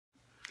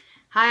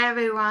Hi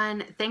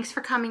everyone, thanks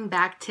for coming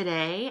back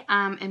today,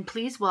 and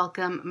please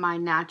welcome my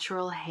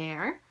natural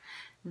hair.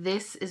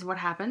 This is what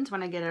happens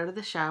when I get out of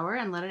the shower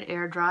and let it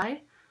air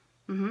dry.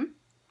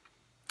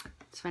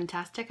 It's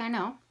fantastic, I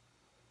know,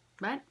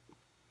 but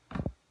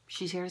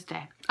she's here to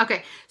stay.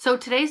 Okay, so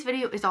today's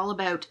video is all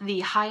about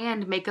the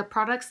high-end makeup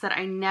products that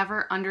I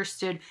never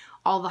understood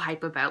all the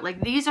hype about.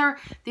 Like these are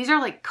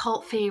like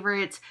cult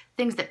favorites,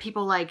 things that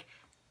people like,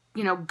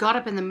 you know, got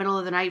up in the middle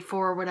of the night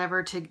for or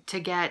whatever to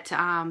get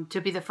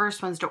to be the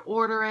first ones to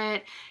order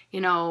it,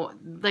 you know,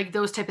 like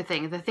those type of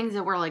things. The things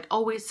that were like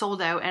always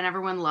sold out and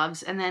everyone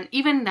loves. And then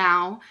even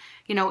now,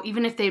 you know,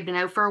 even if they've been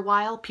out for a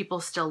while,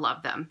 people still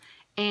love them.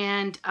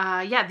 And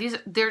yeah,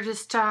 they're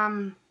just, I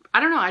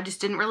don't know, I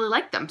just didn't really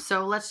like them.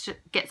 So let's just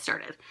get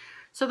started.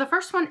 So the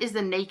first one is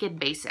the Naked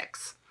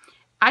Basics.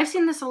 I've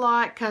seen this a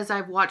lot because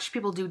I've watched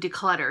people do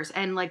declutters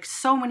and like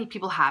so many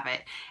people have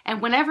it.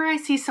 And whenever I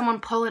see someone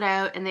pull it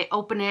out and they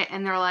open it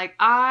and they're like,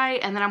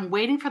 and then I'm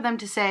waiting for them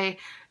to say,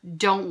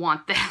 don't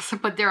want this,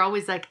 but they're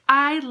always like,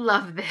 I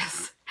love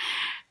this.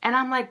 And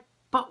I'm like,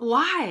 but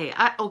why?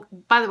 Oh,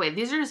 by the way,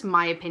 these are just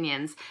my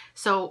opinions.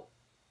 So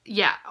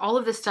yeah, all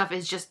of this stuff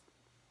is just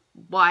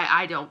why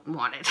I don't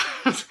want it.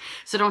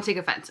 So don't take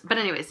offense. But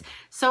anyways,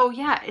 so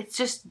yeah, it's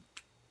just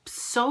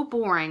so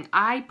boring.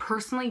 I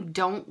personally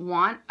don't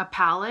want a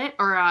palette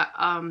or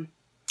a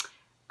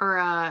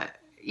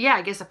yeah,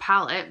 I guess a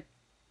palette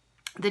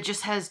that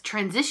just has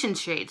transition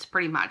shades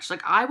pretty much.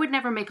 Like I would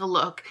never make a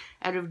look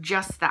out of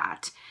just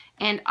that.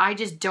 And I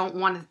just don't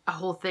want a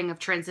whole thing of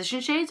transition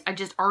shades. I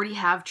just already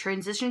have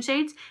transition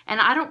shades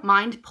and I don't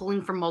mind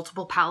pulling from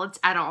multiple palettes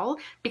at all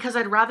because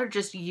I'd rather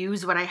just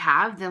use what I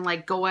have than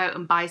like go out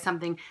and buy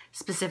something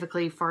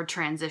specifically for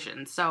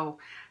transition. So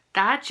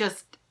that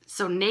just,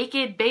 so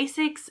Naked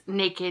Basics,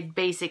 Naked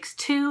Basics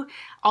 2,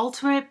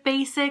 Ultimate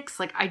Basics,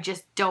 like I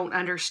just don't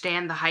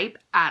understand the hype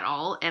at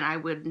all and I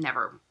would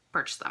never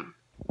purchase them.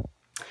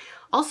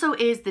 Also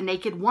is the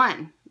Naked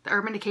One, the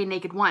Urban Decay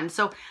Naked One.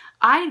 So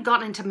I had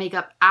gotten into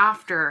makeup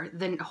after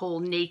the whole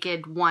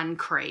Naked One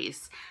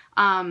craze.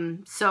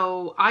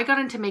 So I got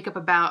into makeup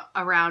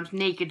around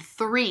Naked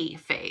 3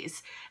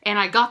 phase and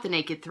I got the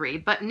Naked 3,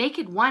 but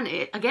Naked 1,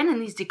 again in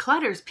these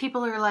declutters,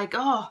 people are like,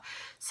 oh,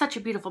 such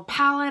a beautiful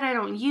palette. I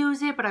don't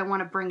use it, but I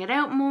want to bring it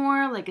out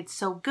more. Like it's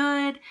so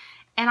good.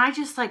 And I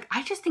just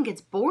think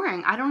it's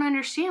boring. I don't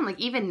understand. Like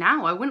even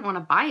now I wouldn't want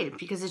to buy it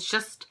because it's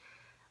just,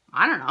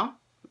 I don't know.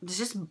 It's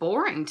just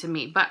boring to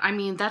me. But I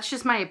mean, that's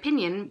just my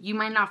opinion. You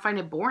might not find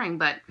it boring,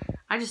 but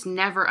I just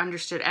never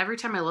understood. Every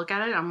time I look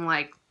at it, I'm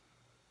like,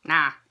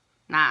 nah.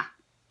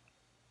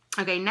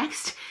 Okay,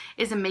 next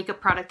is a makeup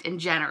product in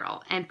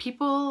general, and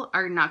people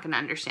are not going to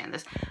understand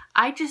this.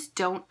 I just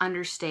don't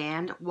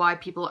understand why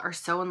people are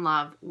so in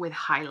love with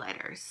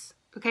highlighters.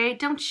 Okay,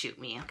 don't shoot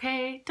me,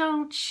 okay?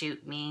 Don't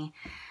shoot me.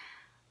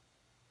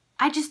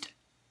 I just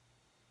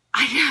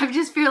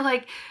feel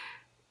like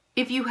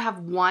if you have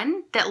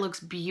one that looks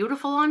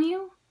beautiful on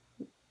you,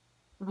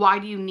 why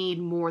do you need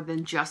more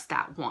than just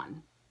that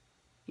one?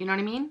 You know what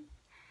I mean?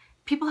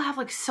 People have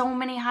like so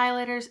many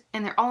highlighters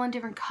and they're all in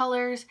different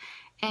colors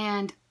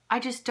and I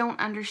just don't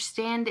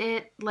understand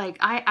it. Like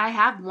I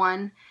have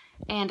one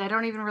and I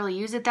don't even really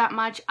use it that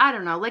much. I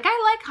don't know. Like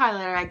I like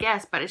highlighter, I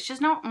guess, but it's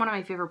just not one of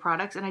my favorite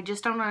products and I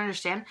just don't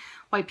understand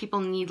why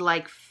people need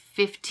like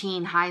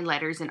 15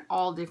 highlighters in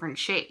all different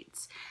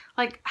shades.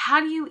 Like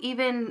how do you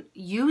even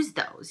use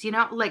those? You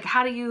know, like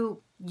how do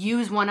you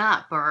use one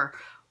up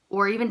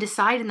or even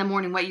decide in the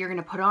morning what you're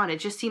going to put on? It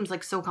just seems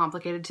like so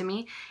complicated to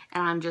me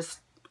and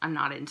I'm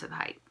not into the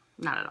hype.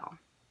 Not at all.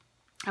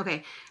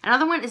 Okay,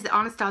 another one is the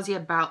Anastasia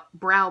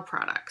brow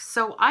products.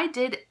 So I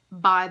did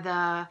buy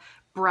the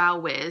Brow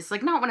Wiz,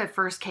 like not when it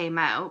first came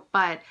out,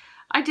 but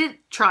I did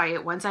try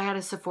it once. I had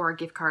a Sephora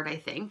gift card, I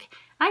think.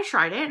 I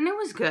tried it and it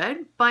was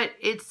good, but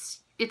it's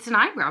an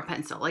eyebrow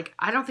pencil. Like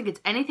I don't think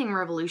it's anything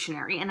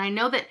revolutionary. And I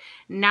know that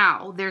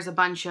now there's a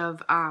bunch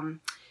of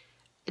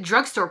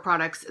drugstore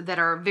products that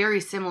are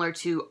very similar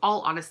to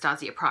all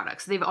Anastasia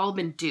products. They've all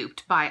been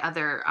duped by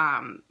other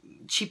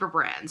cheaper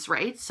brands,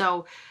 right?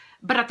 So,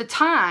 but at the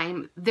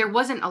time, there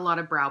wasn't a lot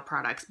of brow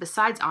products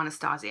besides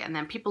Anastasia. And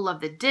then people love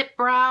the Dip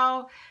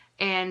Brow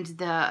and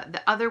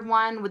the other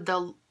one with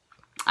the,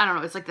 I don't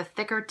know, it's like the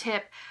thicker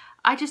tip.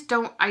 I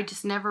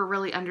just never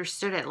really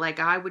understood it. Like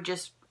I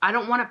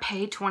don't want to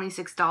pay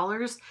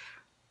 $26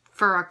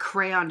 for a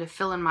crayon to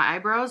fill in my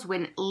eyebrows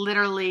when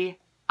literally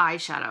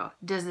eyeshadow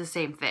does the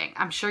same thing.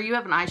 I'm sure you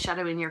have an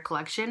eyeshadow in your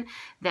collection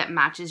that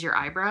matches your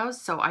eyebrows.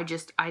 So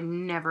I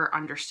never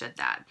understood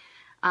that.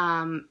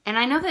 And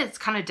I know that it's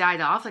kind of died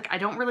off. Like I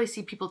don't really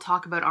see people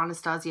talk about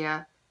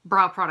Anastasia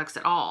brow products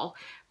at all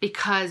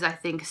because I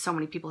think so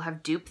many people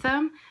have duped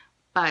them.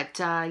 But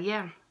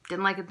yeah,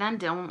 didn't like it then,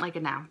 don't like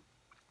it now.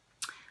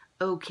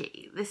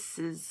 Okay, this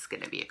is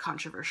gonna be a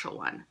controversial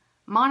one.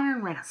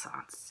 Modern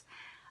Renaissance.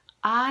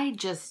 I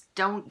just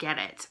don't get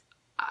it.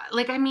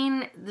 Like I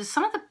mean,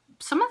 some of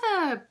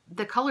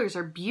the colors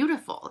are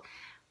beautiful,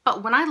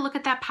 but when I look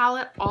at that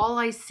palette, all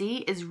I see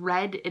is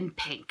red and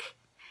pink.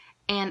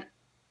 And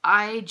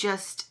I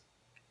just,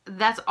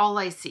 that's all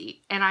I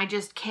see. And I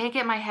just can't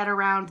get my head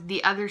around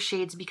the other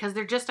shades because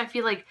they're just, I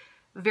feel like,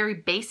 very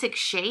basic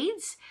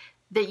shades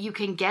that you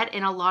can get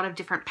in a lot of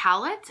different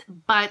palettes,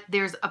 but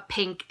there's a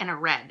pink and a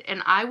red.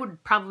 And I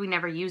would probably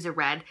never use a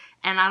red,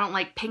 and I don't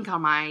like pink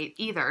on my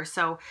either.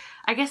 So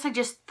I guess I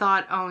just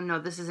thought, oh no,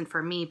 this isn't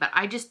for me. But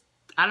I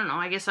don't know,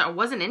 I guess I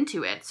wasn't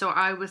into it. So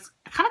I was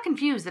kind of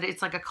confused that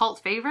it's like a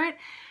cult favorite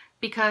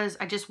because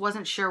I just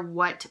wasn't sure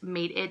what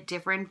made it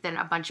different than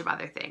a bunch of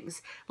other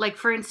things. Like,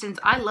 for instance,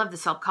 I love the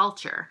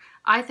Subculture.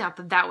 I thought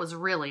that that was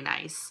really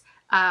nice,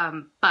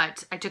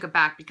 but I took it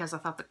back because I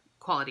thought the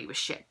quality was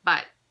shit.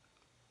 But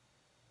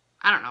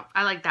I don't know,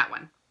 I like that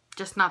one,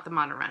 just not the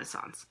Modern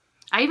Renaissance.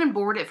 I even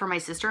borrowed it for my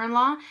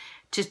sister-in-law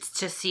just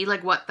to see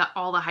like what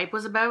all the hype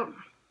was about.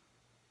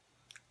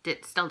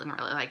 Still didn't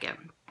really like it.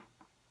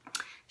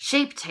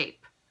 Shape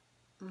Tape.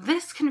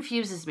 This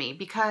confuses me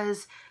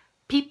because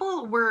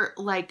people were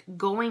like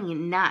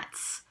going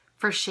nuts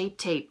for Shape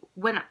Tape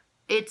when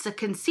it's a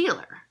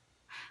concealer.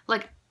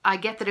 Like, I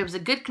get that it was a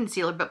good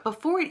concealer, but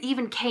before it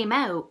even came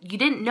out, you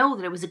didn't know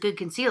that it was a good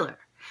concealer.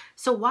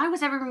 So why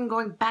was everyone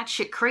going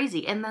batshit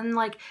crazy? And then,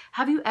 like,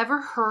 have you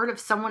ever heard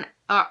of someone,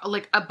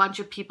 like a bunch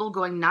of people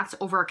going nuts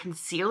over a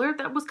concealer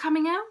that was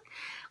coming out?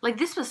 Like,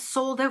 this was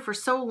sold out for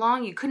so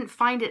long, you couldn't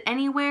find it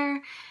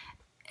anywhere.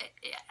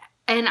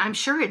 And I'm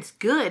sure it's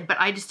good, but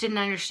I just didn't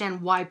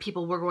understand why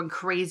people were going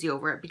crazy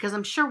over it, because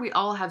I'm sure we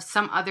all have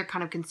some other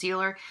kind of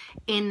concealer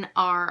in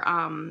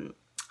our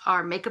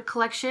makeup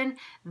collection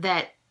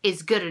that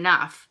is good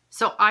enough.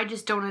 So I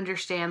just don't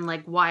understand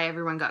like why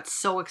everyone got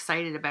so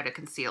excited about a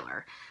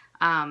concealer.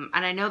 And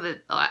I know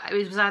that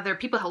it was either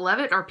people who love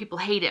it or people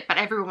hate it, but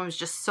everyone was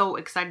just so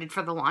excited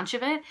for the launch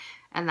of it.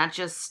 And that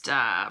just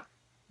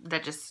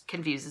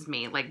confuses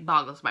me, like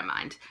boggles my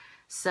mind.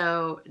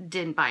 So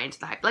didn't buy into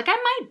the hype. Like, I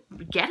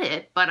might get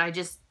it, but I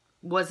just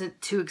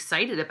wasn't too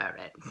excited about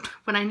it.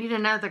 When I need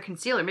another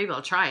concealer, maybe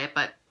I'll try it,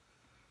 but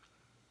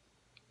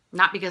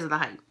not because of the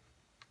hype.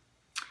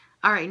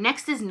 All right,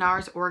 next is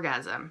NARS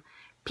Orgasm.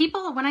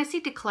 People, when I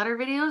see declutter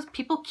videos,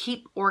 people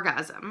keep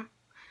Orgasm,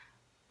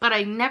 but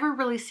I never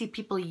really see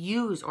people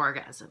use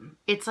Orgasm.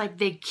 It's like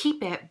they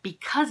keep it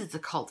because it's a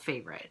cult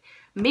favorite.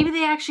 Maybe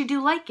they actually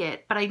do like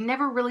it, but I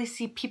never really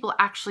see people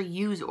actually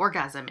use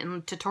Orgasm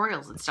in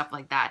tutorials and stuff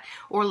like that.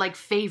 Or like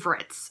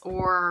favorites,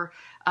 or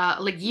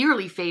like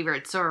yearly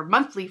favorites or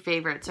monthly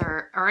favorites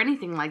or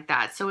anything like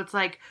that. So it's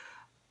like,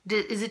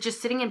 is it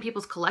just sitting in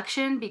people's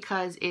collection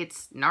because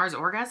it's NARS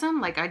Orgasm?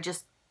 Like, I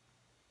just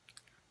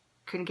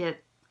couldn't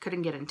get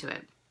into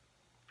it.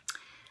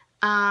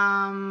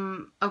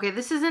 Okay,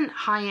 this isn't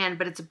high-end,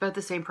 but it's about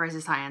the same price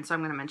as high-end, so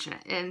I'm going to mention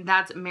it. And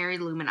that's Mary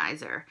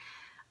Luminizer.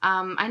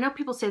 I know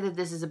people say that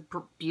this is a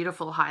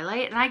beautiful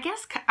highlight, and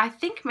I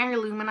think Mary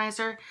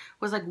Luminizer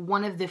was like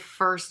one of the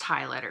first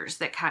highlighters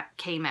that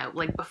came out,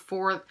 like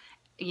before,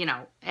 you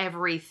know,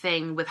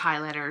 everything with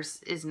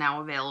highlighters is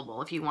now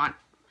available. If you want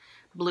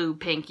blue,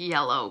 pink,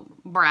 yellow,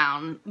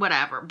 brown,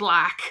 whatever,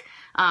 black,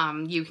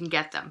 you can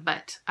get them.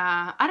 But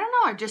I don't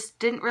know, I just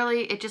didn't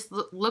really, it just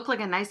looked like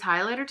a nice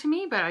highlighter to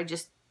me, but I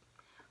just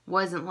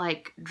wasn't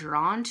like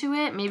drawn to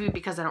it. Maybe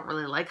because I don't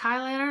really like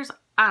highlighters.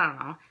 I don't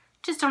know.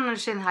 Just don't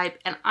understand the hype,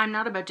 and I'm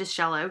not about to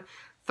shell out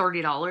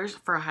 $30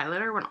 for a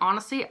highlighter when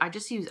honestly I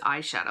just use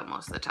eyeshadow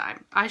most of the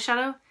time.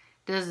 Eyeshadow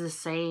does the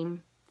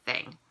same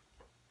thing.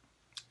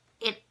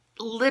 It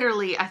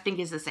literally, I think,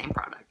 is the same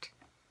product.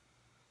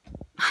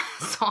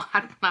 So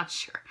I'm not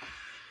sure.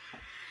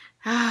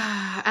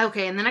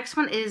 Okay, and the next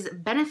one is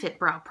Benefit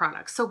brow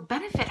products. So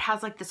Benefit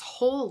has like this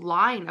whole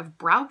line of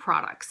brow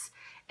products,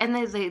 and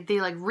they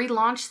like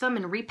relaunched them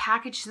and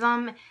repackaged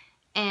them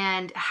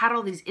and had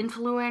all these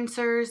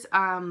influencers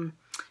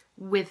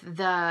with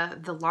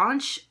the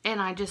launch, and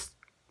I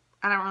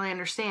don't really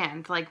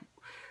understand. Like,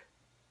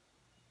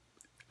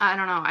 I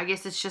don't know, I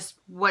guess it's just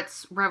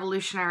what's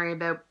revolutionary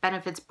about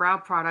Benefit's brow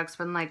products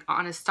when like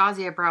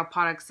Anastasia brow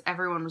products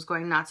everyone was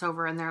going nuts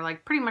over, and they're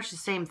like pretty much the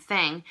same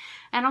thing.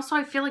 And also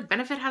I feel like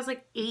Benefit has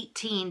like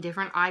 18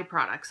 different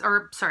eyebrow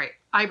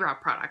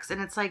products,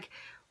 and it's like,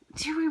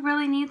 do we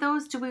really need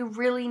those? Do we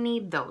really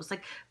need those?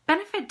 Like,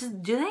 Benefit,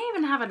 do they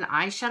even have an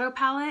eyeshadow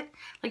palette?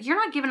 Like, you're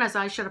not giving us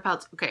eyeshadow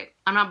palettes. Okay,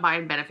 I'm not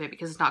buying Benefit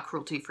because it's not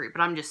cruelty free,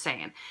 but I'm just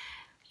saying,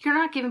 you're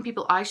not giving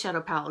people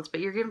eyeshadow palettes,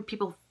 but you're giving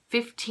people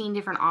 15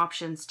 different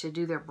options to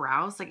do their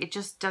brows. Like, it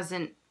just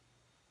doesn't,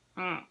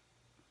 no.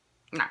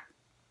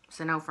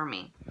 So no for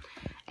me.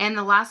 And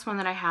the last one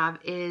that I have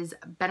is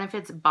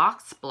Benefit's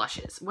Box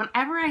Blushes.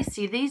 Whenever I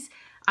see these,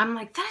 I'm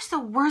like, that's the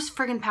worst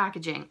friggin'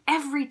 packaging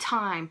every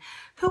time.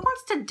 Who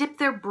wants to dip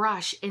their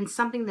brush in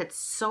something that's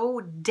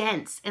so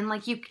dense? And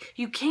like,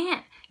 you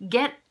can't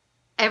get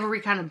every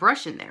kind of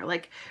brush in there.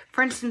 Like,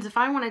 for instance, if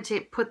I wanted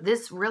to put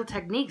this Real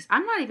Techniques,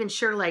 I'm not even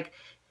sure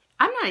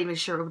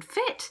it would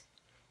fit.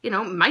 You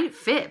know, it might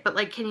fit, but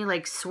like, can you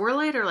like swirl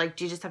it, or like,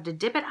 do you just have to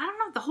dip it? I don't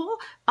know. The whole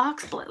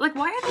box, like,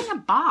 why are they in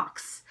a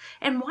box?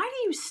 And why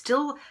do you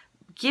still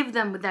give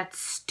them with that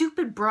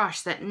stupid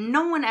brush that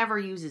no one ever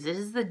uses? It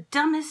is the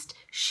dumbest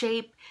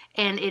shape,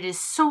 and it is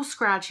so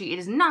scratchy. It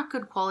is not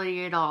good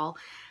quality at all.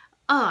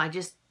 Oh,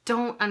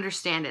 don't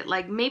understand it.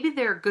 Like, maybe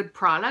they're good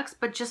products,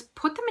 but just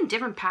put them in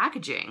different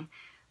packaging.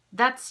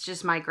 That's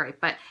just my gripe.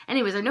 But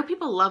anyways, I know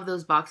people love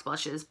those box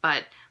blushes,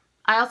 but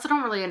I also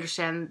don't really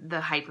understand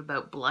the hype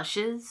about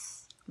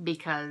blushes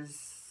because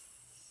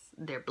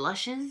they're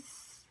blushes.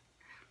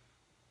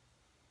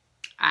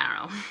 I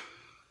don't know.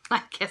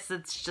 I guess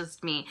it's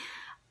just me.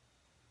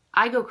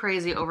 I go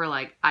crazy over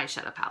like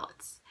eyeshadow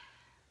palettes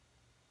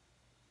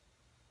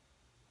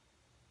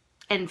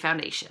and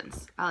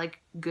foundations. I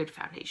like good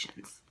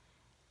foundations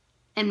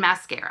and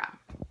mascara.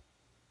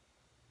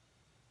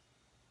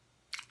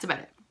 That's about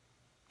it.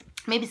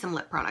 Maybe some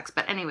lip products,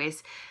 but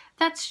anyways,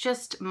 that's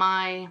just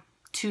my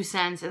 2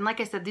 cents. And like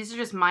I said, these are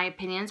just my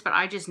opinions, but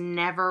I just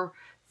never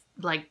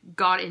like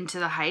got into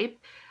the hype.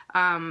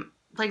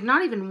 Like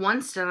not even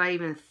once did I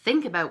even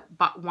think about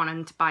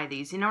wanting to buy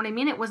these. You know what I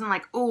mean? It wasn't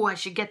like, oh, I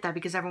should get that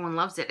because everyone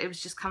loves it. It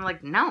was just kind of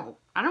like, no,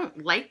 I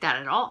don't like that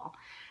at all.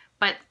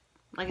 But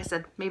like I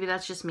said, maybe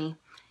that's just me.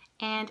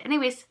 And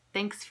anyways,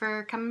 thanks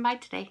for coming by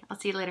today. I'll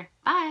see you later.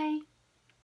 Bye.